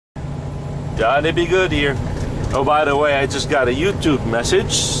Johnny Be Good here. Oh, by the way, I just got a YouTube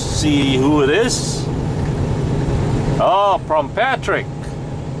message. See who it is? Oh, from Patrick.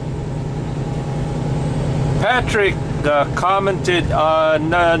 Patrick commented on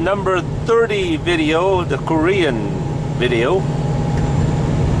number 30 video, the Korean video.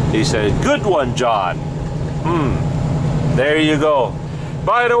 He said, "Good one, John." There you go.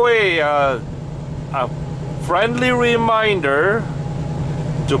 By the way, a friendly reminder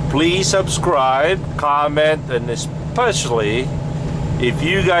to please subscribe, comment, and especially if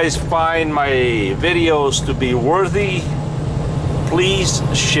you guys find my videos to be worthy, please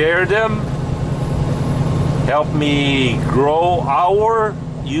share them. Help me grow our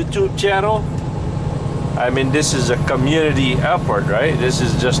YouTube channel. I mean, this is a community effort, right? This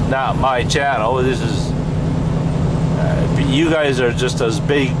is just not my channel. This is you guys are just as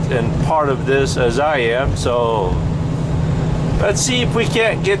big and part of this as I am, so let's see if we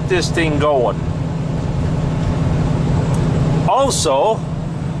can't get this thing going. Also,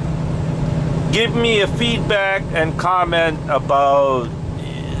 give me a feedback and comment about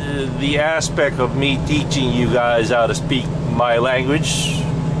the aspect of me teaching you guys how to speak my language,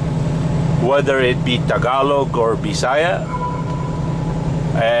 whether it be Tagalog or Bisaya.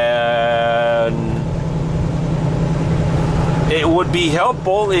 And it would be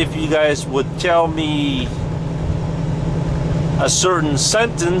helpful if you guys would tell me a certain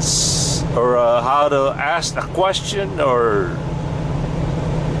sentence or how to ask a question, or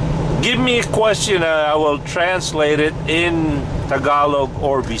give me a question and I will translate it in Tagalog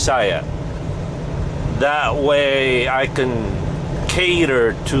or Bisaya. That way I can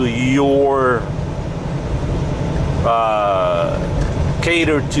cater to your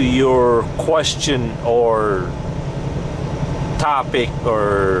question or topic,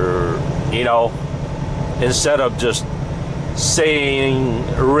 or you know, instead of just saying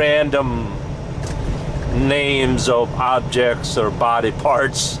random names of objects or body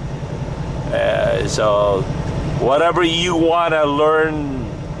parts. So whatever you want to learn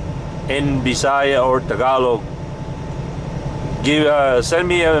in Bisaya or Tagalog, send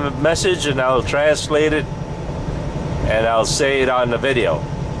me a message and I'll translate it and I'll say it on the video.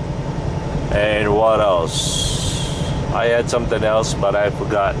 And what else? I had something else, but I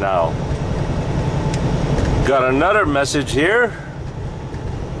forgot now. Got another message here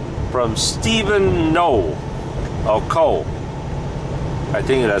from Stephen Coe. I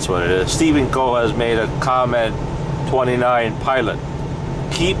think that's what it is. Stephen Coe has made a comment. 29 pilot.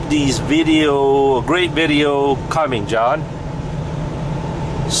 Keep these great video coming, John.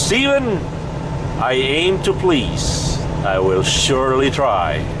 Stephen, I aim to please. I will surely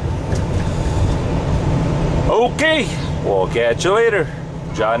try. Okay, we'll catch you later.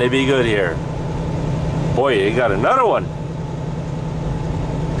 Johnny Be Good here. Boy, you got another one.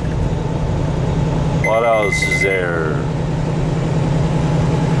 What else is there?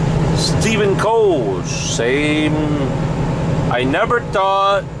 Stephen Coe, same. I never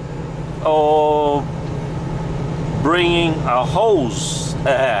thought of bringing a hose.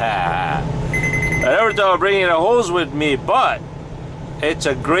 I never thought of bringing a hose with me, but it's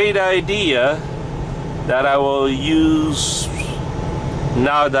a great idea that I will use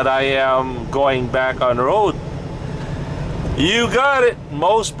now that I am going back on the road. You got it.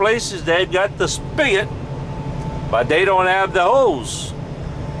 Most places they've got the spigot, but they don't have the hose.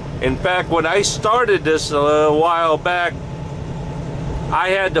 In fact, when I started this a while back, I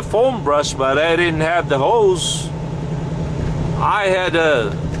had the foam brush, but I didn't have the hose. I had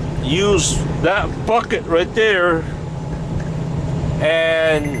to use that bucket right there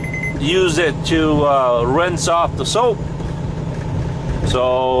and use it to rinse off the soap.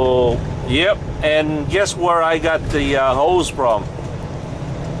 So, yep, and guess where I got the hose from?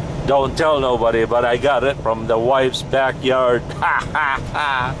 Don't tell nobody, but I got it from the wife's backyard.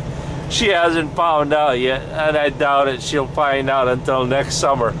 She hasn't found out yet, and I doubt it she'll find out until next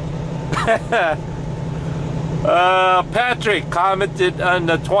summer. Patrick commented on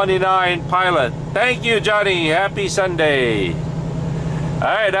the 29 pilot. Thank you, Johnny. Happy Sunday.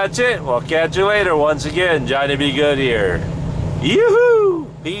 Alright, that's it. We'll catch you later. Once again, Johnny Be Good here. Yoo-hoo!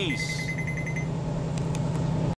 Peace.